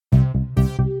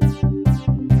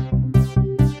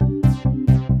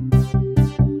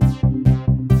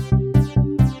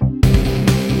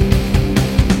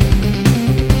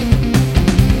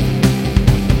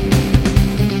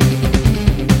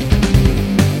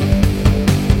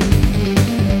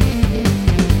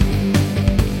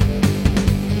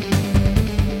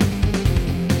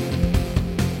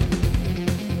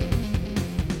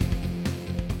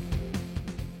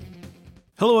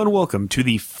welcome to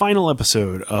the final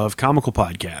episode of Comical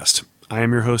Podcast. I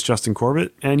am your host, Justin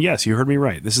Corbett, and yes, you heard me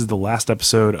right. This is the last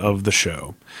episode of the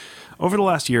show. Over the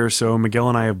last year or so, Miguel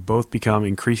and I have both become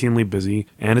increasingly busy,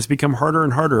 and it's become harder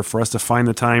and harder for us to find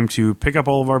the time to pick up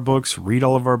all of our books, read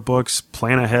all of our books,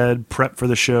 plan ahead, prep for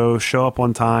the show up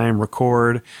on time,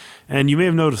 record, and you may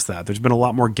have noticed that. There's been a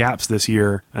lot more gaps this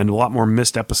year and a lot more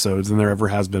missed episodes than there ever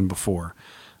has been before.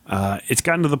 It's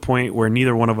gotten to the point where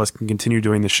neither one of us can continue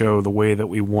doing the show the way that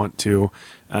we want to,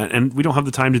 and we don't have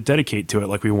the time to dedicate to it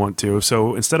like we want to.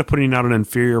 So instead of putting out an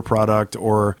inferior product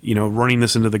or, running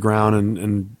this into the ground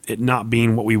and it not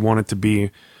being what we want it to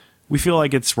be, we feel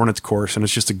like it's run its course and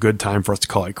it's just a good time for us to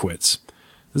call it quits.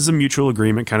 This is a mutual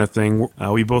agreement kind of thing.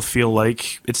 We both feel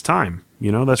like it's time.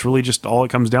 That's really just all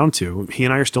it comes down to. He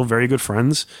and I are still very good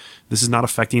friends. This is not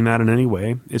affecting that in any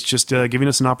way. It's just giving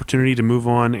us an opportunity to move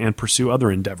on and pursue other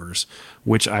endeavors,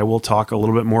 which I will talk a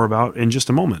little bit more about in just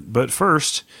a moment. But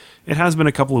first, it has been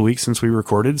a couple of weeks since we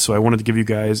recorded, so I wanted to give you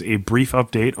guys a brief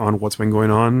update on what's been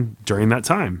going on during that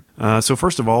time. So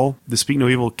first of all, the Speak No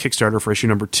Evil Kickstarter for issue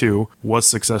number 2 was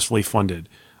successfully funded.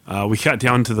 We got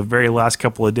down to the very last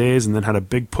couple of days and then had a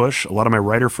big push. A lot of my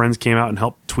writer friends came out and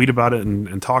helped tweet about it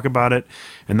and talk about it.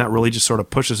 And that really just sort of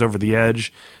pushed us over the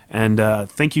edge. And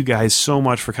thank you guys so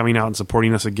much for coming out and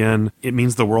supporting us again. It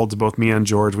means the world to both me and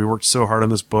George. We worked so hard on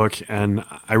this book, and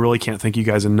I really can't thank you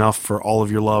guys enough for all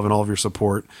of your love and all of your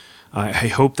support. I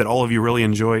hope that all of you really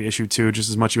enjoy issue 2 just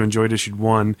as much as you enjoyed issue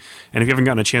 1. And if you haven't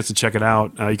gotten a chance to check it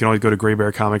out, you can always go to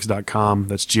graybearcomics.com.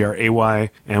 That's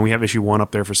GRAY. And we have issue 1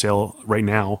 up there for sale right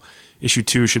now. Issue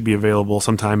 2 should be available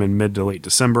sometime in mid to late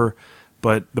December.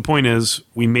 But the point is,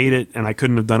 we made it, and I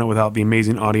couldn't have done it without the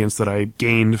amazing audience that I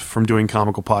gained from doing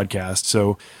Comical Podcast.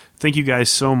 So thank you guys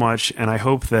so much, and I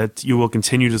hope that you will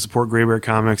continue to support Gray Bear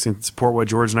Comics and support what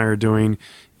George and I are doing,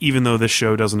 even though this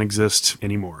show doesn't exist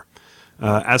anymore.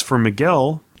 As for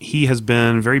Miguel, he has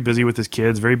been very busy with his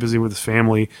kids, very busy with his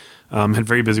family, and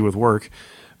very busy with work.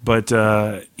 But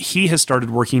he has started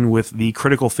working with the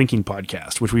Critical Thinking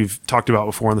podcast, which we've talked about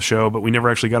before on the show, but we never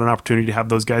actually got an opportunity to have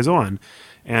those guys on.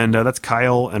 And that's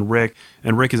Kyle and Rick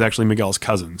is actually Miguel's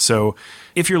cousin. So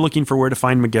if you're looking for where to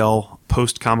find Miguel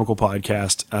post-Comical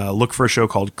Podcast, look for a show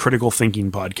called Critical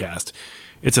Thinking Podcast.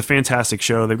 It's a fantastic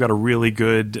show. They've got a really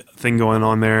good thing going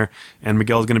on there, and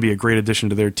Miguel is going to be a great addition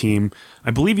to their team.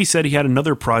 I believe he said he had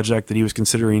another project that he was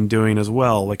considering doing as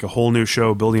well, like a whole new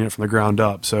show, building it from the ground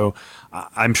up. So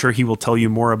I'm sure he will tell you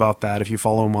more about that if you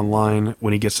follow him online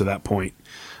when he gets to that point.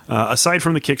 Aside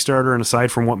from the Kickstarter and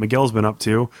aside from what Miguel's been up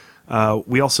to,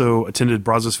 we also attended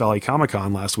Brazos Valley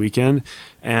Comic-Con last weekend,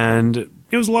 and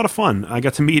it was a lot of fun. I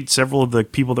got to meet several of the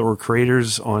people that were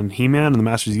creators on He-Man and the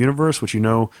Masters of the Universe, which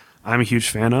I'm a huge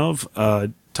fan of.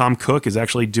 Tom Cook is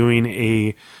actually doing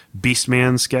a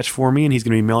Beastman sketch for me, and he's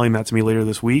going to be mailing that to me later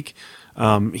this week.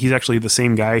 He's actually the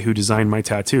same guy who designed my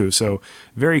tattoo. So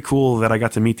very cool that I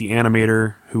got to meet the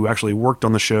animator who actually worked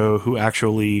on the show, who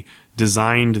actually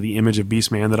designed the image of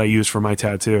Beastman that I used for my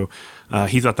tattoo.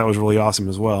 He thought that was really awesome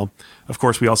as well. Of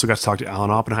course, we also got to talk to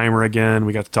Alan Oppenheimer again.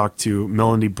 We got to talk to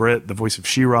Melanie Britt, the voice of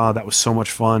She-Ra. That was so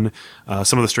much fun.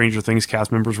 Some of the Stranger Things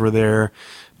cast members were there.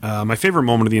 My favorite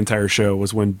moment of the entire show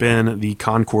was when Ben, the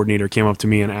con coordinator, came up to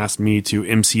me and asked me to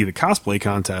MC the cosplay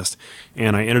contest.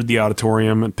 And I entered the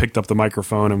auditorium and picked up the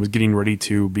microphone and was getting ready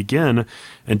to begin.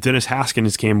 And Dennis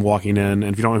Haskins came walking in.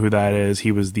 And if you don't know who that is,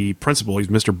 he was the principal. He's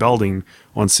Mr. Belding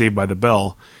on Saved by the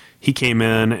Bell. He came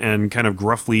in and kind of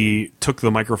gruffly took the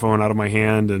microphone out of my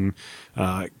hand and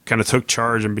kind of took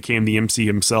charge and became the MC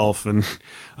himself. And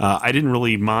I didn't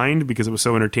really mind because it was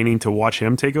so entertaining to watch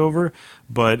him take over,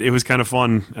 but it was kind of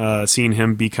fun seeing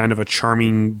him be kind of a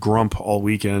charming grump all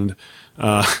weekend.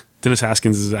 Dennis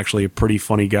Haskins is actually a pretty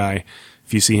funny guy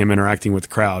if you see him interacting with the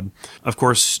crowd. Of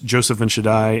course, Joseph and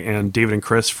Shaddai and David and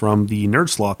Chris from the Nerd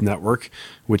Sloth Network,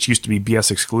 which used to be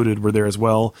BS Excluded, were there as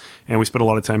well, and we spent a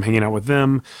lot of time hanging out with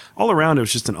them. All around, it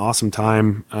was just an awesome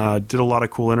time. Did a lot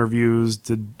of cool interviews,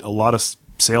 did a lot of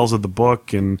sales of the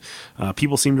book, and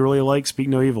people seemed to really like Speak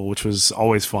No Evil, which was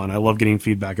always fun. I love getting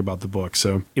feedback about the book.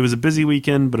 So it was a busy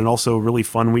weekend, but an also really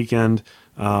fun weekend.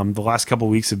 The last couple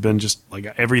of weeks have been just like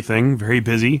everything, very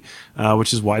busy,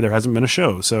 which is why there hasn't been a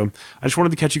show. So I just wanted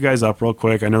to catch you guys up real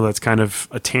quick. I know that's kind of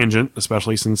a tangent,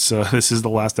 especially since this is the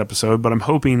last episode, but I'm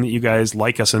hoping that you guys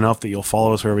like us enough that you'll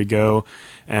follow us where we go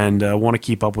and want to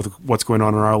keep up with what's going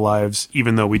on in our lives,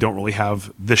 even though we don't really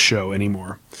have this show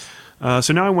anymore.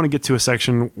 So now I want to get to a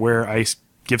section where I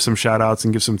give some shout outs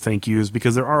and give some thank yous,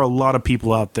 because there are a lot of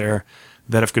people out there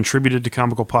that have contributed to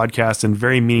Comical Podcast in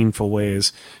very meaningful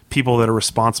ways. People that are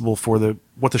responsible for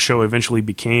what the show eventually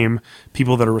became.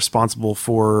 People that are responsible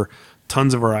for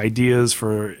tons of our ideas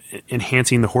for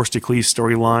enhancing the Horsticles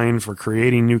storyline, for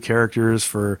creating new characters,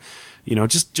 for,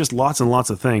 just lots and lots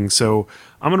of things. So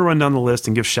I'm going to run down the list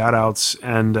and give shout outs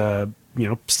and,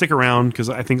 stick around because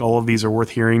I think all of these are worth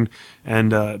hearing.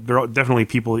 And there are definitely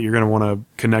people that you're going to want to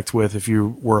connect with if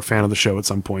you were a fan of the show at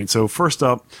some point. So first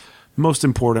up, most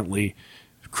importantly,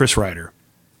 Chris Ryder.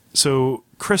 So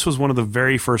Chris was one of the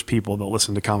very first people that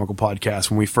listened to Comical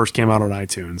Podcast when we first came out on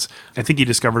iTunes. I think he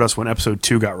discovered us when episode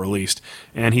 2 got released,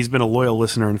 and he's been a loyal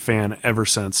listener and fan ever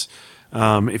since.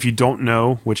 If you don't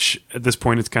know, which at this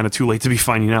point it's kind of too late to be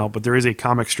finding out, but there is a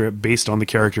comic strip based on the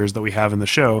characters that we have in the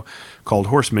show called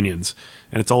Horse Minions.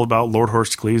 And it's all about Lord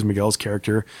Horsticles, Miguel's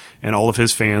character, and all of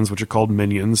his fans, which are called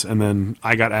Minions. And then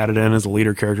I got added in as a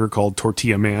leader character called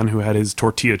Tortilla Man, who had his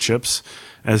tortilla chips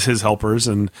as his helpers.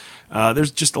 And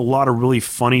there's just a lot of really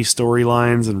funny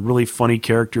storylines and really funny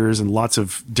characters and lots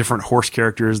of different horse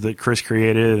characters that Chris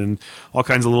created and all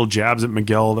kinds of little jabs at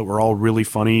Miguel that were all really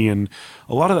funny. And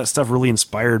a lot of that stuff really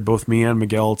inspired both me and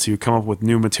Miguel to come up with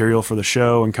new material for the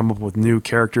show and come up with new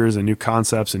characters and new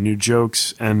concepts and new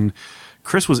jokes. And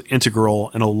Chris was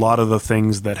integral in a lot of the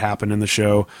things that happened in the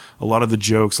show, a lot of the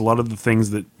jokes, a lot of the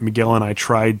things that Miguel and I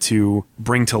tried to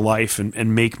bring to life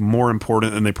and make more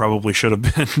important than they probably should have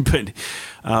been.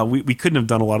 But we couldn't have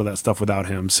done a lot of that stuff without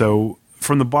him. So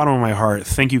from the bottom of my heart,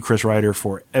 thank you, Chris Ryder,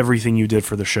 for everything you did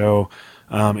for the show.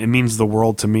 It means the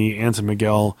world to me and to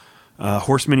Miguel.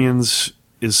 Horse Minions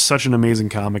is such an amazing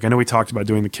comic. I know we talked about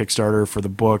doing the Kickstarter for the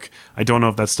book. I don't know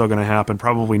if that's still going to happen.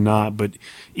 Probably not. But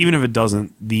even if it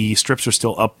doesn't, the strips are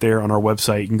still up there on our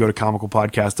website. You can go to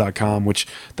comicalpodcast.com, which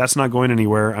that's not going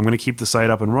anywhere. I'm going to keep the site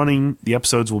up and running. The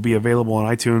episodes will be available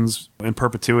on iTunes in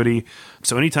perpetuity.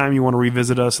 So anytime you want to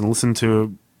revisit us and listen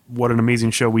to what an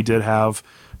amazing show we did have,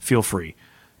 feel free.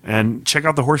 And check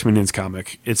out the Horse Minions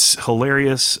comic. It's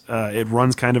hilarious. It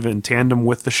runs kind of in tandem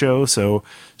with the show. So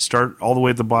start all the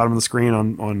way at the bottom of the screen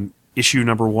on issue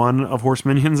number 1 of Horse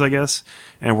Minions, I guess,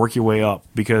 and work your way up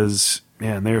because,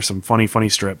 man, there are some funny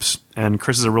strips. And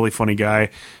Chris is a really funny guy.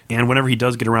 And whenever he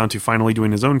does get around to finally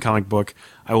doing his own comic book,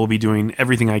 I will be doing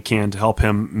everything I can to help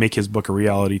him make his book a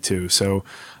reality too. So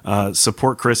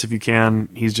support Chris if you can.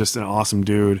 He's just an awesome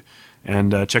dude.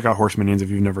 And check out Horse Minions if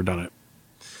you've never done it.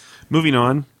 Moving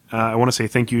on, I want to say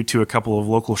thank you to a couple of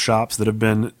local shops that have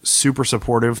been super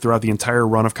supportive throughout the entire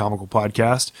run of Comical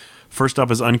Podcast. First up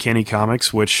is Uncanny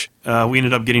Comics, which we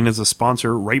ended up getting as a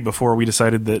sponsor right before we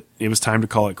decided that it was time to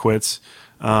call it quits.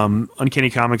 Uncanny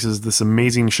Comics is this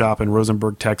amazing shop in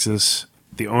Rosenberg, Texas.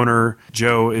 The owner,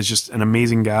 Joe, is just an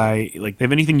amazing guy. Like, they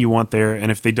have anything you want there,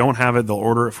 and if they don't have it, they'll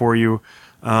order it for you.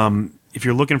 If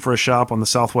you're looking for a shop on the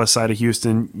southwest side of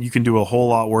Houston, you can do a whole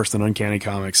lot worse than Uncanny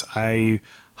Comics. I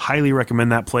highly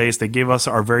recommend that place. They gave us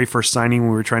our very first signing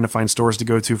when we were trying to find stores to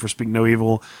go to for Speak No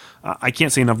Evil. I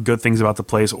can't say enough good things about the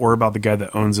place or about the guy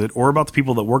that owns it or about the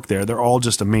people that work there. They're all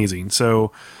just amazing.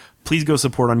 So please go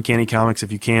support Uncanny Comics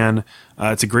if you can.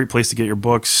 It's a great place to get your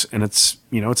books, and it's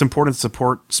important to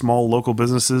support small local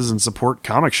businesses and support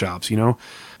comic shops.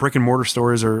 Brick and mortar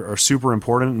stores are super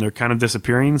important, and they're kind of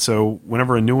disappearing. So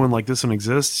whenever a new one like this one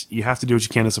exists, you have to do what you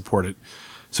can to support it.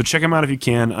 So check them out if you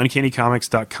can,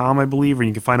 uncannycomics.com, I believe, or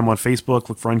you can find them on Facebook.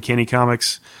 Look for Uncanny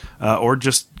Comics, or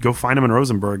just go find them in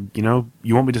Rosenberg.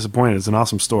 You won't be disappointed. It's an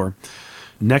awesome store.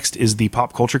 Next is the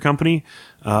Pop Culture Company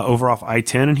over off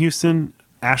I-10 in Houston.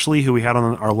 Ashley, who we had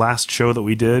on our last show that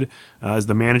we did, is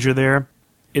the manager there.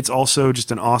 It's also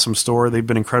just an awesome store. They've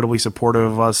been incredibly supportive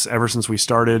of us ever since we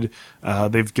started.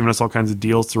 They've given us all kinds of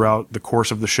deals throughout the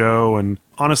course of the show. And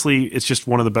honestly, it's just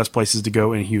one of the best places to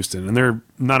go in Houston. And they're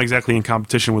not exactly in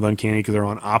competition with Uncanny because they're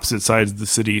on opposite sides of the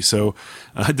city. So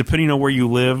depending on where you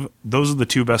live, those are the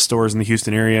 2 best stores in the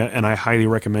Houston area. And I highly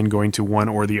recommend going to one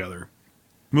or the other.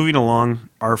 Moving along,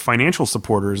 our financial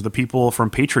supporters, the people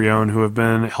from Patreon who have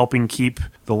been helping keep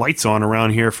the lights on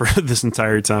around here for this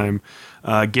entire time.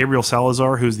 Gabriel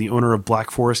Salazar, who's the owner of Black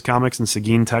Forest Comics in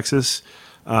Seguin, Texas,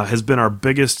 has been our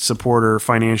biggest supporter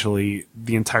financially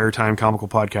the entire time Comical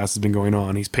Podcast has been going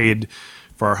on. He's paid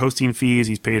for our hosting fees.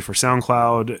 He's paid for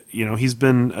SoundCloud. He's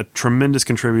been a tremendous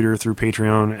contributor through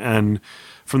Patreon. And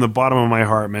from the bottom of my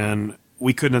heart, man,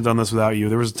 we couldn't have done this without you.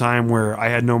 There was a time where I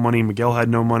had no money, Miguel had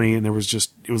no money, and it was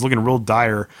looking real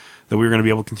dire that we were going to be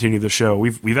able to continue the show.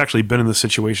 We've actually been in this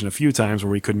situation a few times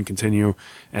where we couldn't continue,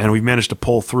 and we've managed to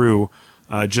pull through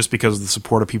just because of the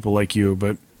support of people like you.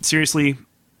 But seriously,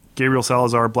 Gabriel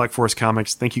Salazar, Black Forest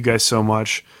Comics, thank you guys so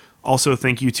much. Also,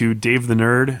 thank you to Dave the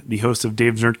Nerd, the host of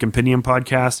Dave's Nerd Compendium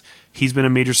podcast. He's been a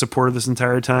major supporter this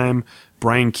entire time.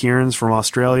 Brian Kierans from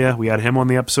Australia, we had him on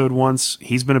the episode once.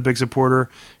 He's been a big supporter.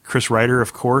 Chris Ryder,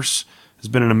 of course, has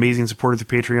been an amazing supporter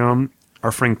through Patreon.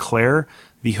 Our friend Claire,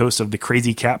 the host of the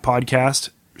Crazy Cat podcast.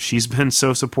 She's been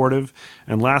so supportive.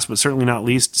 And last but certainly not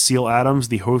least, Seal Adams,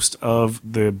 the host of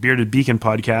the Bearded Beacon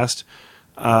podcast.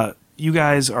 You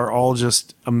guys are all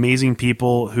just amazing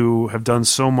people who have done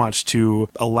so much to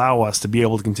allow us to be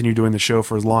able to continue doing the show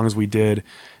for as long as we did.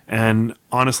 And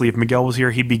honestly, if Miguel was here,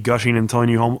 he'd be gushing and telling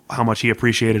you how much he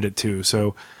appreciated it too.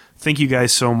 So thank you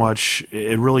guys so much.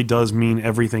 It really does mean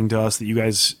everything to us that you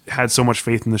guys had so much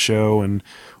faith in the show and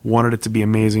wanted it to be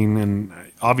amazing. And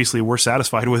obviously we're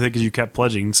satisfied with it because you kept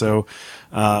pledging. So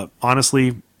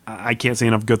honestly, I can't say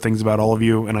enough good things about all of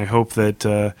you. And I hope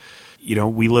that,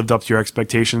 we lived up to your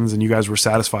expectations and you guys were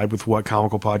satisfied with what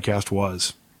Comical Podcast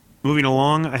was. Moving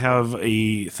along, I have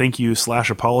a thank you /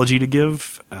 apology to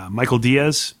give. Michael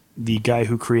Diaz, the guy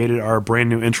who created our brand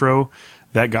new intro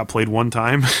that got played one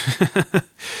time.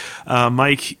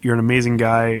 Mike, you're an amazing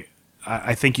guy.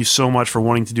 I thank you so much for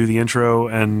wanting to do the intro,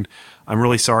 and I'm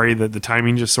really sorry that the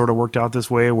timing just sort of worked out this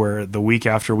way, where the week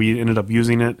after we ended up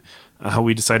using it,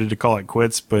 we decided to call it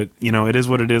quits. But, it is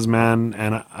what it is, man,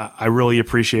 and I really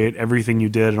appreciate everything you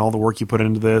did and all the work you put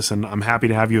into this, and I'm happy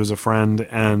to have you as a friend,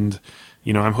 and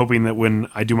I'm hoping that when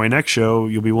I do my next show,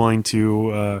 you'll be willing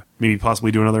to maybe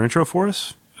possibly do another intro for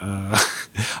us.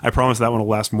 I promise that one will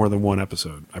last more than one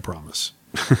episode. I promise.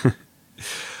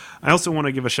 I also want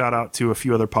to give a shout out to a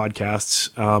few other podcasts.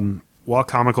 While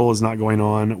Comical is not going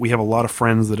on, we have a lot of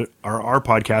friends that are our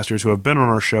podcasters who have been on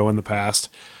our show in the past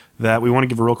that we want to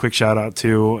give a real quick shout out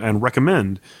to and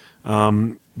recommend.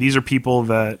 These are people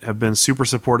that have been super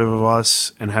supportive of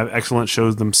us and have excellent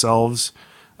shows themselves.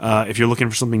 If you're looking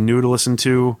for something new to listen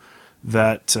to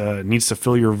that needs to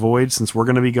fill your void since we're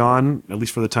going to be gone, at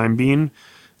least for the time being,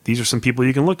 these are some people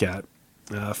you can look at.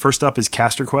 First up is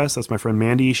Caster Quest. That's my friend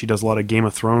Mandy. She does a lot of Game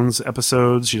of Thrones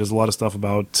episodes. She does a lot of stuff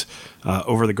about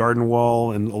Over the Garden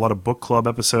Wall and a lot of book club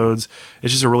episodes.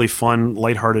 It's just a really fun,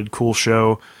 lighthearted, cool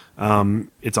show.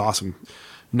 It's awesome.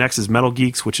 Next is Metal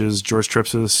Geeks, which is George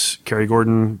Tripsis, Kerry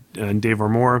Gordon, and Dave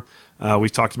Armour.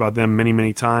 We've talked about them many,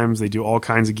 many times. They do all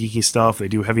kinds of geeky stuff. They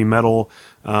do heavy metal.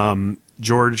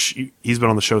 George, he's been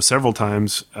on the show several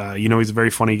times. He's a very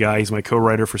funny guy. He's my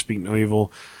co-writer for Speak No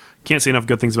Evil. Can't say enough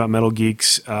good things about Metal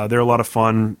Geeks. They're a lot of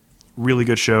fun. Really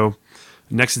good show.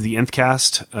 Next is the Nth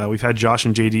Cast. We've had Josh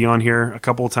and JD on here a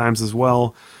couple of times as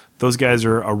well. Those guys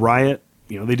are a riot.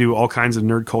 They do all kinds of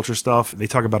nerd culture stuff. They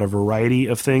talk about a variety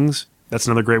of things. That's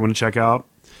another great one to check out.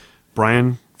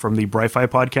 Brian from the Bri-Fi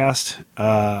podcast.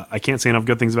 I can't say enough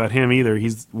good things about him either.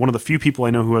 He's one of the few people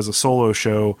I know who has a solo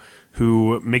show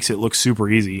who makes it look super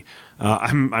easy.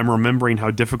 I'm remembering how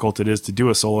difficult it is to do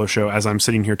a solo show as I'm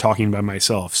sitting here talking by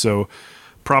myself. So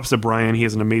props to Brian. He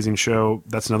has an amazing show.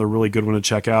 That's another really good one to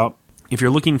check out. If you're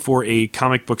looking for a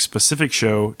comic book specific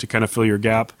show to kind of fill your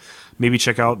gap, maybe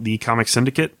check out the Comic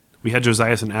Syndicate. We had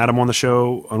Josias and Adam on the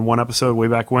show on one episode way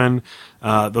back when.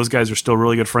 Those guys are still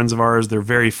really good friends of ours. They're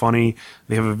very funny.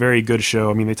 They have a very good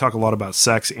show. I mean, they talk a lot about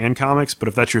sex and comics, but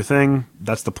if that's your thing,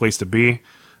 that's the place to be.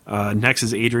 Next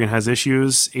is Adrian Has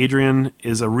Issues. Adrian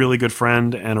is a really good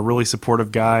friend and a really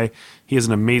supportive guy. He has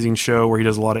an amazing show where he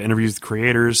does a lot of interviews with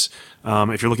creators.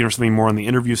 If you're looking for something more on the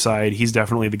interview side, he's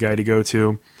definitely the guy to go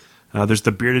to. There's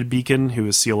the Bearded Beacon, who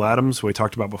is Seal Adams, who I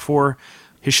talked about before.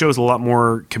 His show is a lot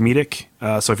more comedic,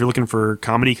 so if you're looking for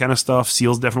comedy kind of stuff,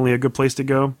 Seal's definitely a good place to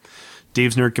go.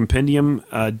 Dave's Nerd Compendium.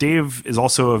 Dave is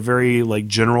also a very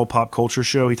general pop culture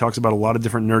show. He talks about a lot of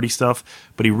different nerdy stuff,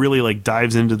 but he really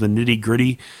dives into the nitty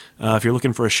gritty. If you're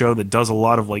looking for a show that does a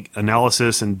lot of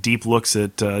analysis and deep looks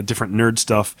at different nerd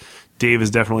stuff, Dave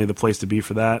is definitely the place to be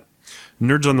for that.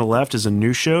 Nerds on the Left is a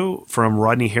new show from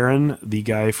Rodney Herron, the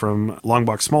guy from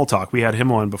Longbox Small Talk. We had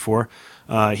him on before.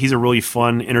 He's a really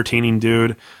fun, entertaining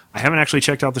dude. I haven't actually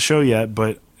checked out the show yet,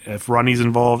 but if Rodney's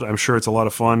involved, I'm sure it's a lot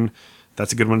of fun.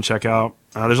 That's a good one to check out.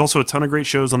 There's also a ton of great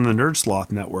shows on the Nerd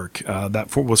Sloth Network.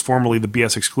 That was formerly the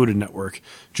BS Excluded Network.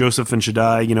 Joseph and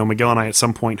Shaddai, Miguel and I at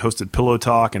some point hosted Pillow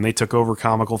Talk, and they took over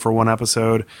Comical for one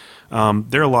episode.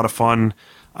 They're a lot of fun.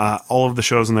 All of the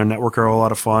shows on their network are a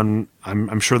lot of fun.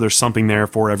 I'm sure there's something there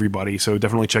for everybody, so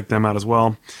definitely check them out as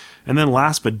well. And then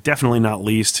last but definitely not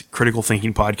least, Critical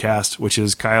Thinking Podcast, which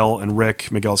is Kyle and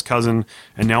Rick, Miguel's cousin,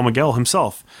 and now Miguel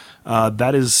himself.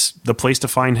 That is the place to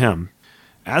find him.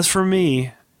 As for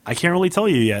me, I can't really tell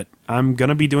you yet. I'm going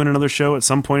to be doing another show at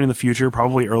some point in the future,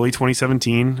 probably early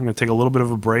 2017. I'm going to take a little bit of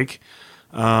a break.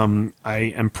 I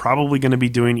am probably going to be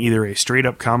doing either a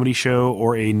straight-up comedy show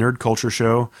or a nerd culture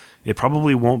show. It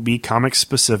probably won't be comics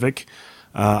specific.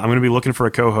 I'm going to be looking for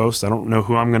a co-host. I don't know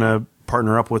who I'm going to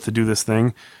partner up with to do this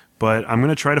thing, but I'm going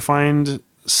to try to find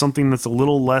something that's a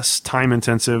little less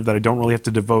time-intensive that I don't really have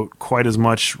to devote quite as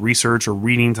much research or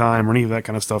reading time or any of that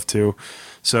kind of stuff to.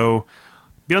 So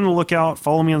be on the lookout.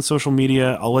 Follow me on social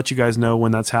media. I'll let you guys know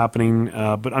when that's happening.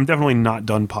 But I'm definitely not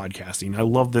done podcasting. I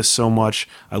love this so much.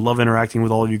 I love interacting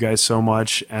with all of you guys so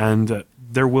much. And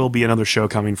there will be another show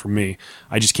coming from me.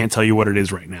 I just can't tell you what it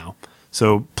is right now.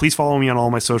 So please follow me on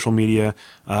all my social media.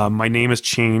 My name has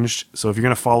changed. So if you're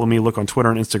going to follow me, look on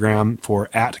Twitter and Instagram for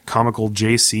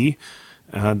 @ComicalJC.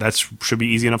 That should be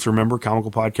easy enough to remember.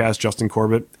 Comical Podcast, Justin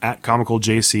Corbett,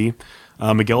 @ComicalJC.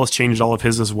 Miguel has changed all of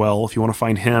his as well. If you want to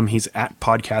find him, he's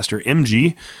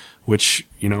 @PodcasterMG, which,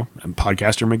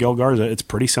 Podcaster Miguel Garza. It's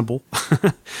pretty simple.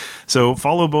 So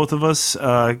follow both of us.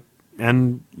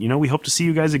 And, we hope to see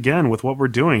you guys again with what we're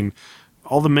doing.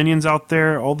 All the minions out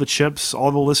there, all the chips,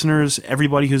 all the listeners,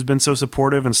 everybody who's been so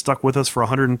supportive and stuck with us for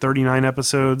 139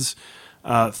 episodes,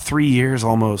 3 years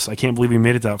almost. I can't believe we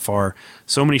made it that far.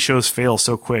 So many shows fail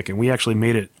so quick, and we actually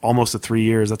made it almost to 3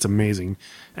 years. That's amazing.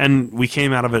 And we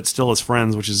came out of it still as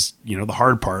friends, which is, the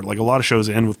hard part. Like, a lot of shows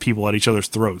end with people at each other's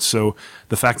throats. So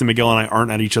the fact that Miguel and I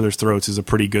aren't at each other's throats is a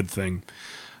pretty good thing.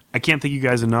 I can't thank you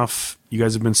guys enough. You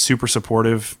guys have been super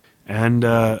supportive. And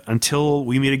until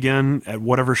we meet again at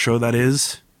whatever show that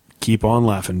is, keep on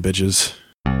laughing, bitches.